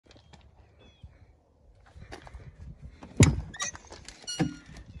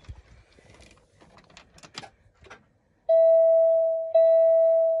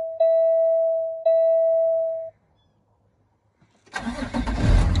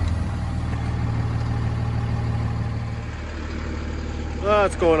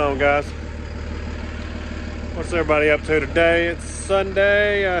What's going on, guys? What's everybody up to today? It's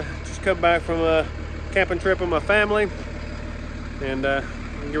Sunday. Just come back from a camping trip with my family, and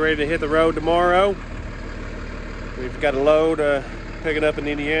get ready to hit the road tomorrow. We've got a load pick it up in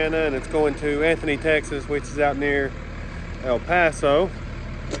Indiana, and it's going to Anthony, Texas, which is out near El Paso.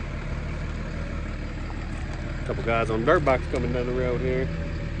 A couple guys on dirt bikes coming down the road here.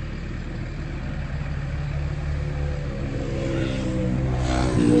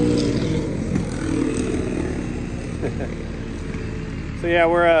 So yeah,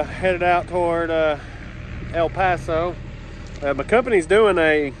 we're headed out toward El Paso. My company's doing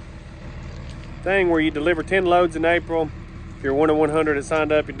a thing where you deliver 10 loads in April. If you're 1 of 100 that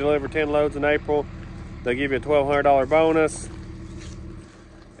signed up, you deliver 10 loads in April. They'll give you a $1,200 bonus,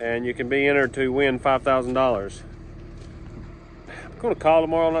 and you can be entered to win $5,000. I'm going to call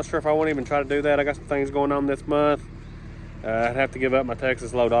tomorrow. I'm not sure if I want to even try to do that. I got some things going on this month. I'd have to give up my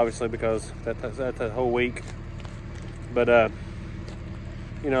Texas load, obviously, because that's a whole week. But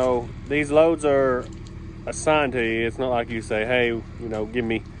you know, these loads are assigned to you. It's not like you say, hey, you know, give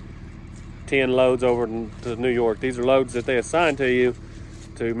me 10 loads over to New York. These are loads that they assign to you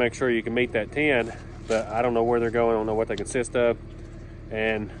to make sure you can meet that 10. But I don't know where they're going. I don't know what they consist of.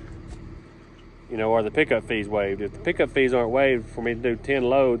 And, you know, are the pickup fees waived? If the pickup fees aren't waived for me to do 10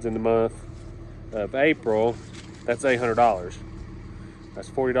 loads in the month of April, that's $800. That's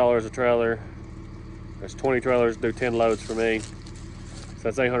 $40 a trailer. That's 20 trailers to do 10 loads for me. So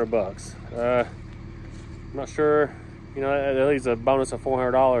that's $800. I'm not sure, you know, at least a bonus of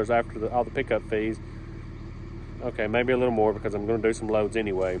 $400 after all the pickup fees. Okay, maybe a little more because I'm going to do some loads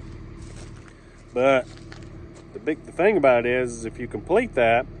anyway. But the thing about it is if you complete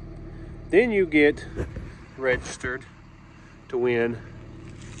that, then you get registered to win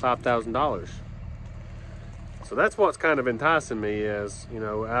 $5,000. So that's what's kind of enticing me is, you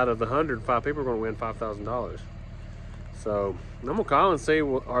know, out of the 100, 5 people are going to win $5,000. So I'm gonna call and see,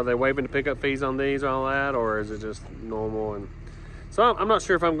 are they waiving the pickup fees on these or all that, or is it just normal? And so I'm not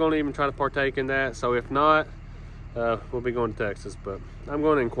sure if I'm going to even try to partake in that. So if not, we'll be going to Texas, but I'm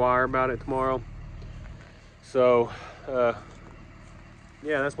going to inquire about it tomorrow. So yeah,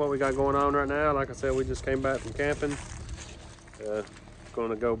 that's what we got going on right now. Like I said, we just came back from camping.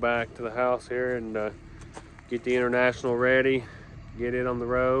 Going to go back to the house here and get the International ready, get it on the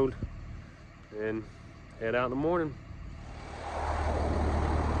road, and head out in the morning.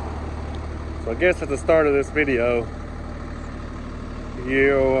 So I guess at the start of this video,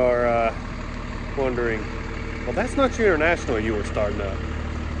 you are wondering, well, that's not your International you were starting up.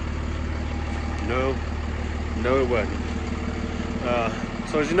 No, it wasn't.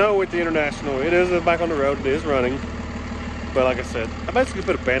 So as you know, with the International, it is back on the road, it is running. But like I said, I basically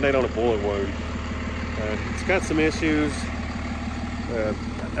put a Band-Aid on a bullet wound. It's got some issues.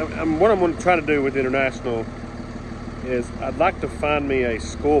 What I'm going to try to do with the International is I'd like to find me a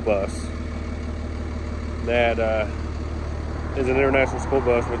school bus that is an International school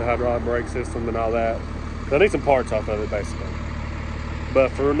bus with a hydraulic brake system and all that. So I need some parts off of it, basically. But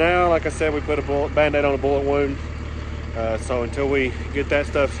for now, like I said, we put a Band-Aid on a bullet wound. So until we get that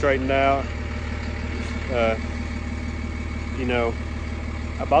stuff straightened out, you know,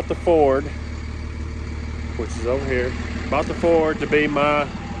 I bought the Ford, which is over here. Bought the Ford to be my,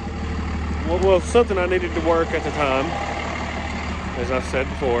 well, something I needed to work at the time, as I've said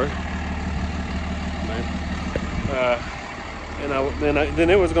before. And then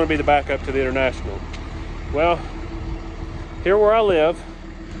it was going to be the backup to the International. Well, here where I live,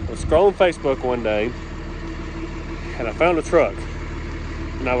 I was scrolling Facebook one day, and I found a truck.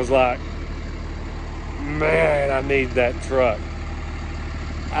 And I was like, man, I need that truck.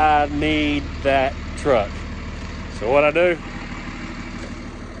 I need that truck. So what I do,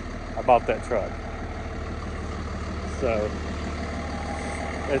 I bought that truck. So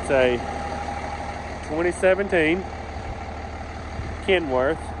it's a 2017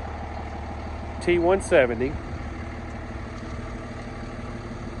 Kenworth T170,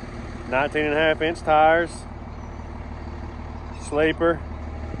 19.5-inch tires, sleeper.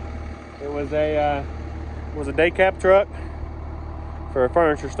 It was a day cab truck for a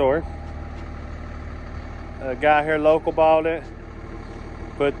furniture store. A guy here local bought it,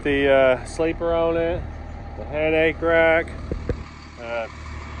 put the sleeper on it, the headache rack,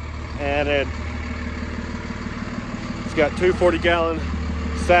 added, it's got 2 40-gallon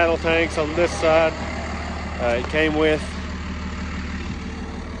saddle tanks on this side. It came with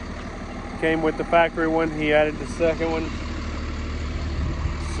the factory one. He added the second one.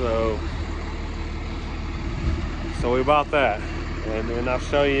 So we bought that, and I'll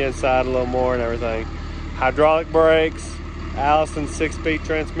show you inside a little more and everything. Hydraulic brakes, Allison 6-speed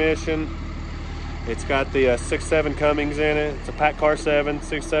transmission. It's got the 6.7 Cummins in it. It's a Pack Car 7,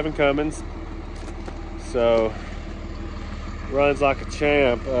 6.7 Cummins. So runs like a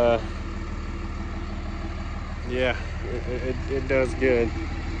champ. Yeah, it does good.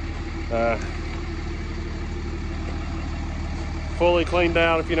 Fully cleaned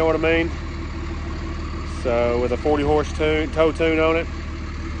out, if you know what I mean. So with a 40 horse tow tune on it.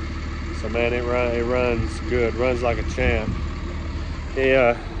 So man, it runs good, runs like a champ.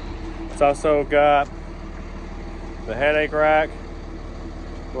 Yeah, it's also got the headache rack,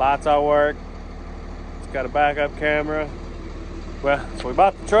 lights all work. It's got a backup camera. Well, so we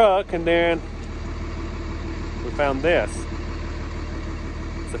bought the truck and then we found this.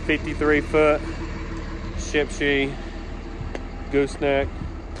 It's a 53-foot Shipshe gooseneck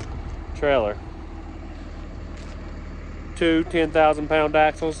trailer. Two 10,000-pound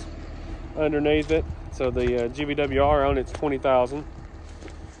axles underneath it. So the GVWR on it's 20,000.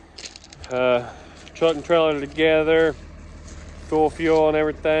 Truck and trailer together, full fuel and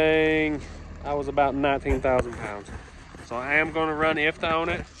everything, I was about 19,000 pounds. So I am going to run IFTA on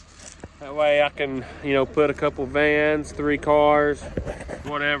it. That way I can, you know, put a couple vans, 3 cars,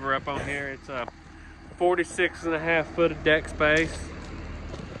 whatever up on here. It's a 46.5 foot of deck space.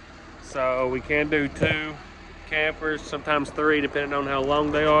 So we can do 2 campers, sometimes 3, depending on how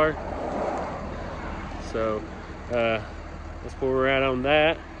long they are. So that's where we're at on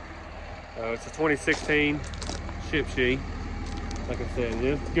that. It's a 2016 Shipshe. Like I said,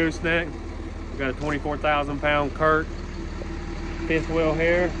 it's gooseneck. We've got a 24,000-pound Kurt 5th wheel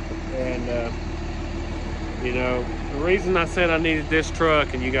here. And you know, the reason I said I needed this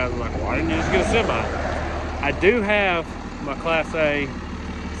truck, and you guys are like, why didn't you just get a semi? I do have my Class A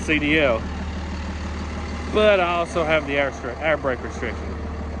CDL, but I also have the air brake restriction.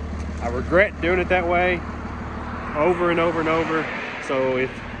 I regret doing it that way over and over and over. So if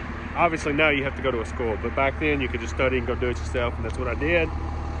obviously now you have to go to a school, but back then you could just study and go do it yourself, and that's what I did.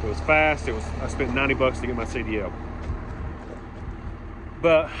 It was fast. I spent 90 bucks to get my CDL,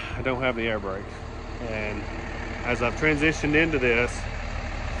 but I don't have the air brakes. And as I've transitioned into this,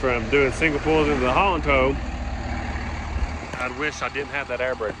 from doing single pulls into the haul and tow, I wish I didn't have that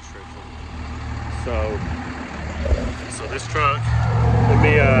air brake restriction. So this truck, let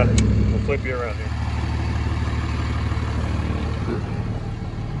me we'll flip you around here.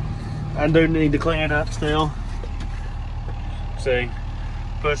 I do need to clean it up still. See,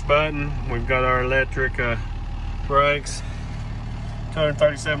 push button. We've got our electric brakes.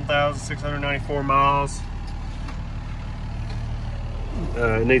 237,694 miles.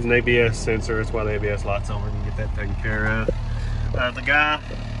 It needs an ABS sensor. That's why the ABS light's on. We're gonna get that taken care of. The guy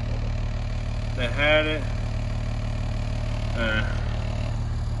that had it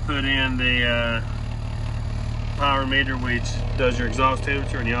put in the power meter, which does your exhaust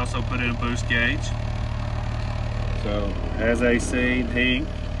temperature, and he also put in a boost gauge. So has AC, heat,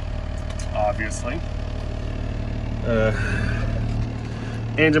 obviously.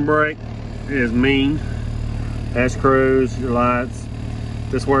 Engine brake is mean. Has cruise, your lights.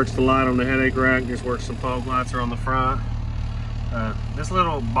 This works the light on the headache rack. This works some fog lights are on the front. This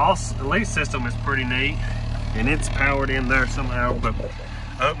little Boss Elite system is pretty neat, and it's powered in there somehow. But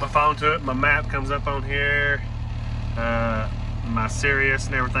I hook my phone to it. My map comes up on here. My Sirius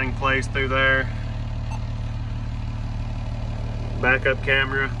and everything plays through there. Backup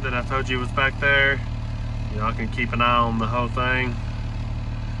camera that I told you was back there. You know, I can keep an eye on the whole thing.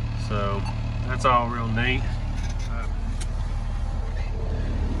 So that's all real neat.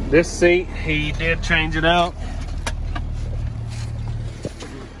 This seat, he did change it out.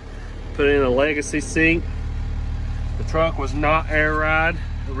 Put in a legacy seat. The truck was not air ride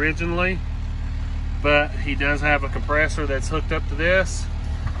originally, but he does have a compressor that's hooked up to this.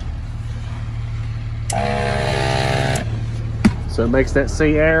 So it makes that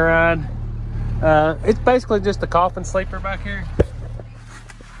seat air ride. It's basically just a coffin sleeper back here,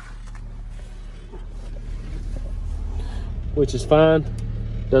 which is fine.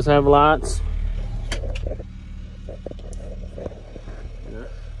 Does have lights.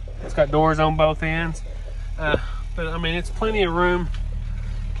 It's got doors on both ends. But I mean, it's plenty of room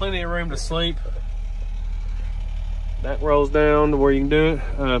to sleep. That rolls down to where you can do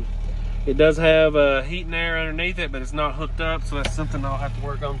it. It does have heat and air underneath it, but it's not hooked up, so that's something I'll have to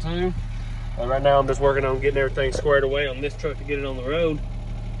work on too. Right now I'm just working on getting everything squared away on this truck to get it on the road.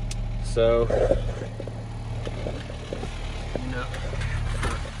 So, you know,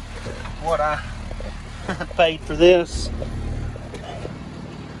 what I paid for this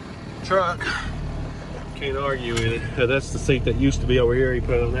truck, can't argue with it. That's the seat that used to be over here. He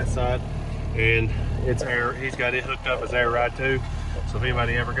put it on that side. and it's air. He's got it hooked up as air ride too. So if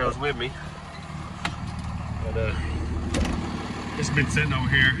anybody ever goes with me, but it's been sitting over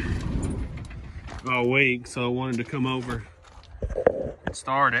here all week, so I wanted to come over and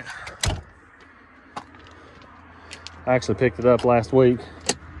start it. I actually picked it up last week.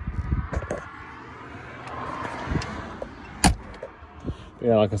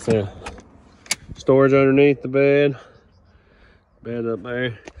 Yeah, like I said, storage underneath the bed up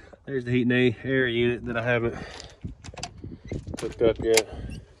there. There's the heat and air unit that I haven't hooked up yet.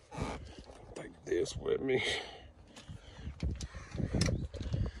 Take this with me.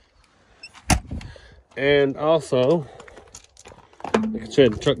 And also, like I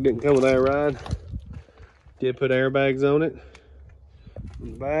said, the truck didn't come with air ride. Did put airbags on it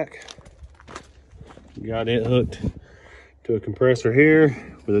in the back. Got it hooked to a compressor here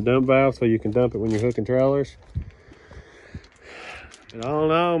with a dump valve so you can dump it when you're hooking trailers. And I don't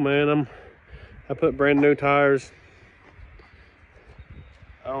know, man, I put brand new tires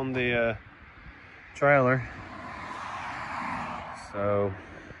on the trailer. So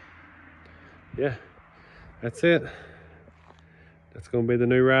yeah, that's it. That's gonna be the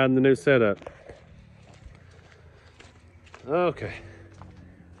new ride and the new setup. Okay,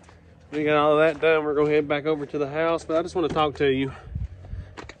 we got all of that done. We're gonna head back over to the house, but I just want to talk to you.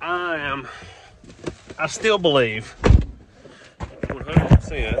 I still believe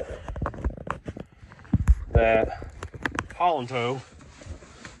 100% that haul and tow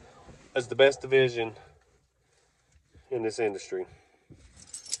is the best division in this industry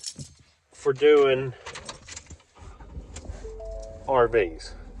for doing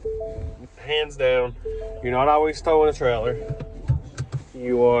RVs. Hands down, you're not always towing a trailer.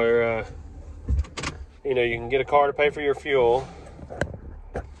 You are, you know, you can get a car to pay for your fuel,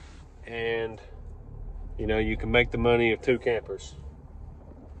 and you know, you can make the money of 2 campers.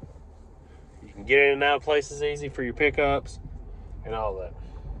 You can get in and out of places easy for your pickups and all that.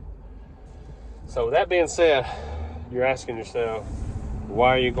 So with that being said, you're asking yourself,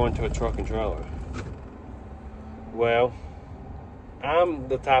 why are you going to a truck and trailer? Well, I'm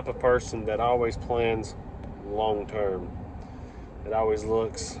the type of person that always plans long term. That always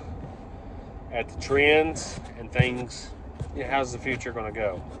looks at the trends and things. You know, how's the future going to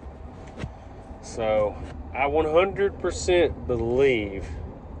go? So I 100% believe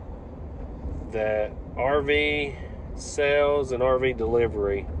that RV sales and RV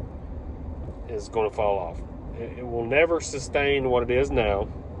delivery is going to fall off. It will never sustain what it is now,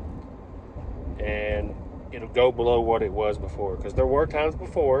 and it'll go below what it was before. Because there were times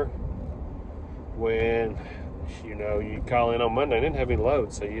before when, you know, you'd call in on Monday, I didn't have any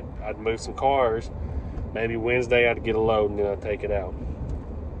loads, so I'd move some cars. Maybe Wednesday I'd get a load and then I'd take it out.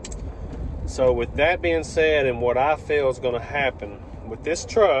 So with that being said, and what I feel is going to happen with this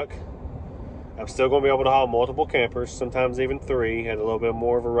truck, I'm still going to be able to haul multiple campers, sometimes even 3. Had a little bit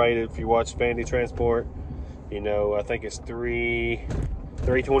more of a rate if you watch Spandy Transport. You know, I think it's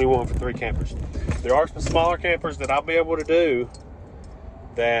 $321 for 3 campers. There are some smaller campers that I'll be able to do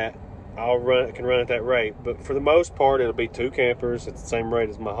that can run at that rate, but for the most part, it'll be 2 campers at the same rate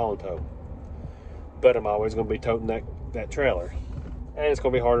as my haul and tow. But I'm always going to be toting that trailer, and it's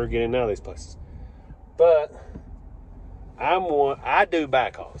going to be harder to get in and out of these places. But I do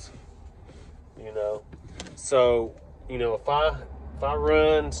backhauls, you know. So, you know, if I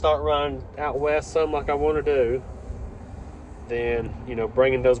start running out west, something like I want to do, then, you know,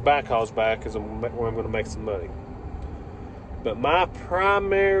 bringing those backhauls back is where I'm going to make some money. But my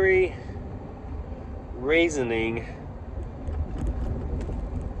primary reasoning,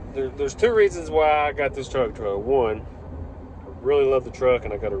 there's 2 reasons why I got this truck trailer. One, I really love the truck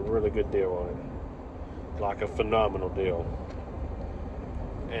and I got a really good deal on it. Like a phenomenal deal.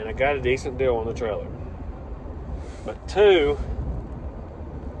 And I got a decent deal on the trailer. But 2,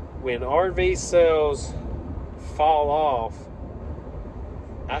 when RV sales fall off,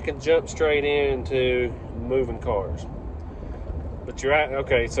 I can jump straight into moving cars. But you're at,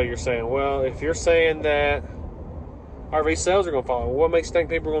 okay, so you're saying, well, if you're saying that RV sales are going to fall, what makes you think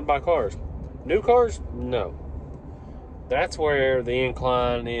people are going to buy cars? New cars? No. That's where the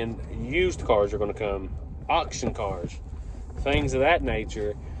incline in used cars are going to come. Auction cars, things of that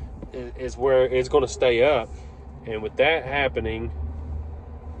nature, is where it's going to stay up. And with that happening,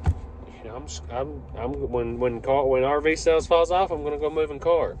 you know, when RV sales falls off, I'm going to go moving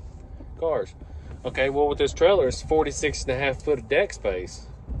cars. Okay, well, with this trailer, it's 46.5 foot of deck space.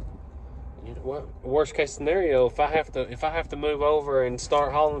 You know what? Worst case scenario, if I have to move over and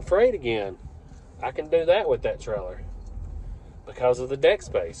start hauling freight again, I can do that with that trailer because of the deck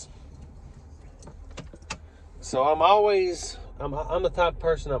space. So I'm always I'm the type of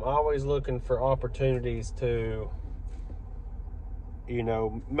person, I'm always looking for opportunities to, you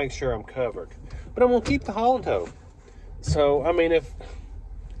know, make sure I'm covered. But I'm gonna keep the haul and tow. So I mean, if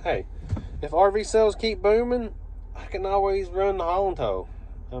RV sales keep booming, I can always run the haul and tow.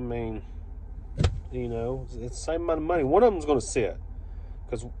 I mean, you know, it's the same amount of money. One of them's gonna sit,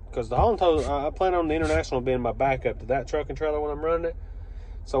 because the haul and tow, I plan on the International being my backup to that truck and trailer when I'm running it.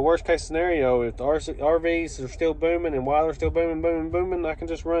 So worst case scenario, if the RVs are still booming, and while they're still booming, I can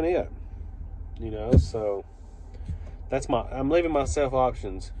just run it. You know, so I'm leaving myself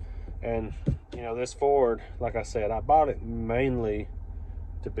options. And, you know, this Ford, like I said, I bought it mainly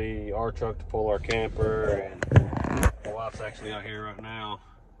to be our truck to pull our camper. And my wife's actually out here right now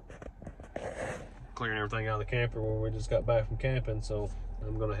clearing everything out of the camper where we just got back from camping, so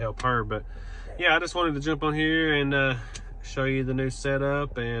I'm gonna help her. But yeah, I just wanted to jump on here and show you the new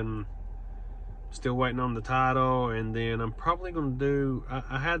setup, and still waiting on the title. And then I'm probably gonna do,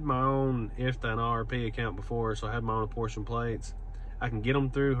 I had my own IFTA and RP account before, so I had my own portion plates. I can get them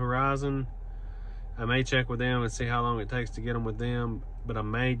through Horizon. I may check with them and see how long it takes to get them with them, but I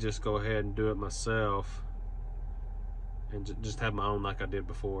may just go ahead and do it myself and just have my own like I did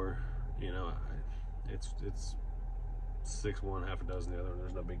before. You know, it's 6 one, half a dozen the other.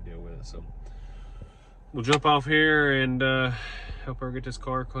 There's no big deal with it. So we'll jump off here and help her get this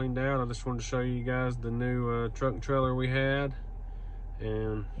car cleaned out. I just wanted to show you guys the new truck and trailer we had,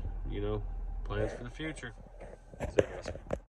 and, you know, plans for the future. See you guys.